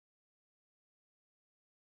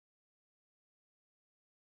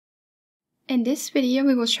In this video,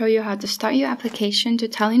 we will show you how to start your application to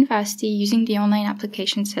Tallinn University using the online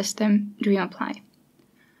application system DreamApply.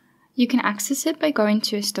 You can access it by going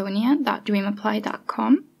to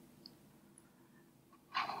estonia.dreamapply.com.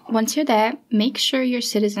 Once you're there, make sure your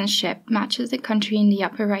citizenship matches the country in the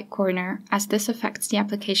upper right corner, as this affects the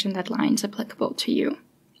application deadlines applicable to you.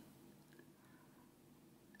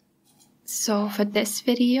 So for this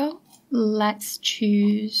video, let's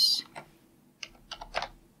choose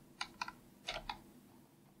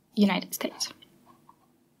United States.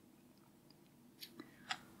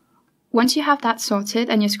 Once you have that sorted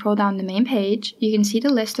and you scroll down the main page, you can see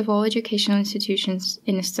the list of all educational institutions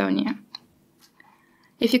in Estonia.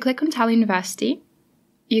 If you click on Tallinn University,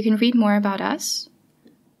 you can read more about us,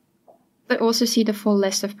 but also see the full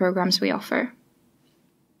list of programs we offer.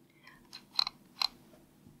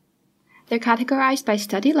 They're categorized by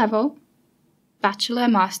study level, bachelor,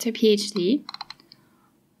 master, PhD,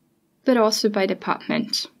 but also by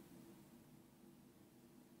department.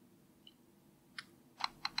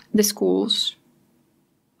 The schools,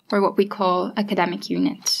 or what we call academic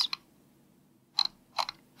units.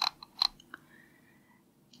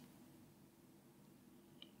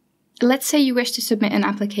 Let's say you wish to submit an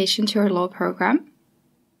application to our law program.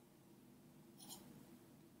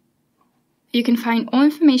 You can find all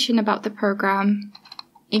information about the program,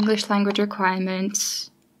 English language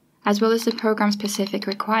requirements, as well as the program-specific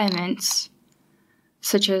requirements,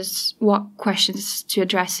 such as what questions to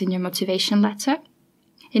address in your motivation letter,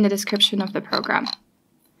 in the description of the program.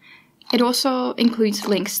 It also includes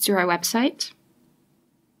links to our website,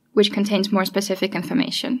 which contains more specific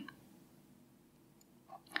information.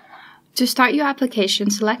 To start your application,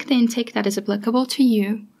 select the intake that is applicable to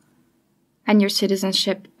you and your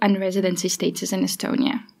citizenship and residency status in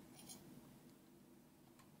Estonia.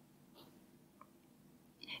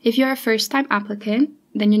 If you're a first-time applicant,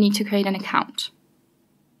 then you need to create an account.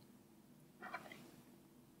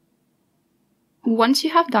 Once you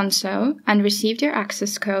have done so and received your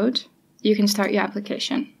access code, you can start your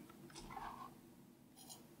application.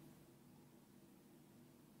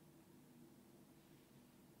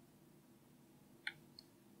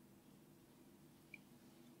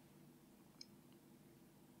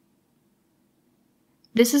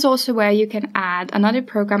 This is also where you can add another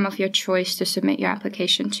program of your choice to submit your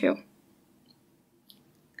application to.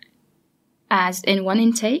 As in one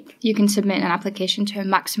intake, you can submit an application to a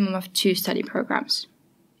maximum of 2 study programs.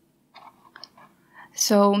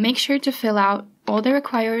 So make sure to fill out all the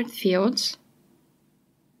required fields.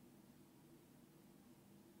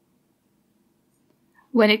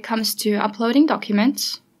 When it comes to uploading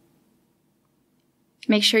documents,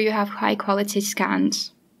 make sure you have high quality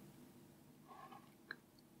scans.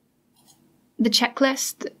 The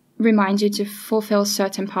checklist reminds you to fulfill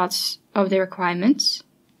certain parts of the requirements.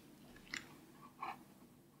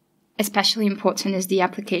 Especially important is the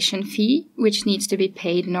application fee, which needs to be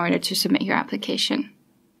paid in order to submit your application.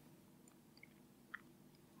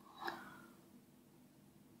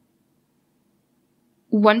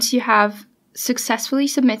 Once you have successfully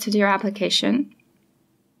submitted your application,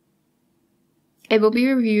 it will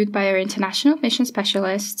be reviewed by our international admission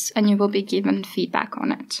specialists and you will be given feedback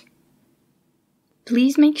on it.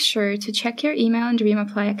 Please make sure to check your email and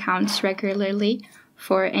DreamApply accounts regularly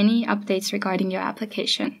for any updates regarding your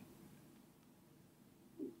application.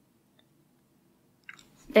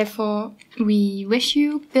 Therefore, we wish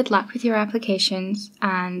you good luck with your applications,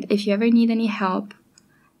 and if you ever need any help,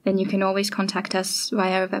 then you can always contact us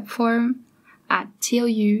via our web forum at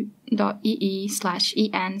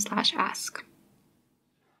tlu.ee/en/ask.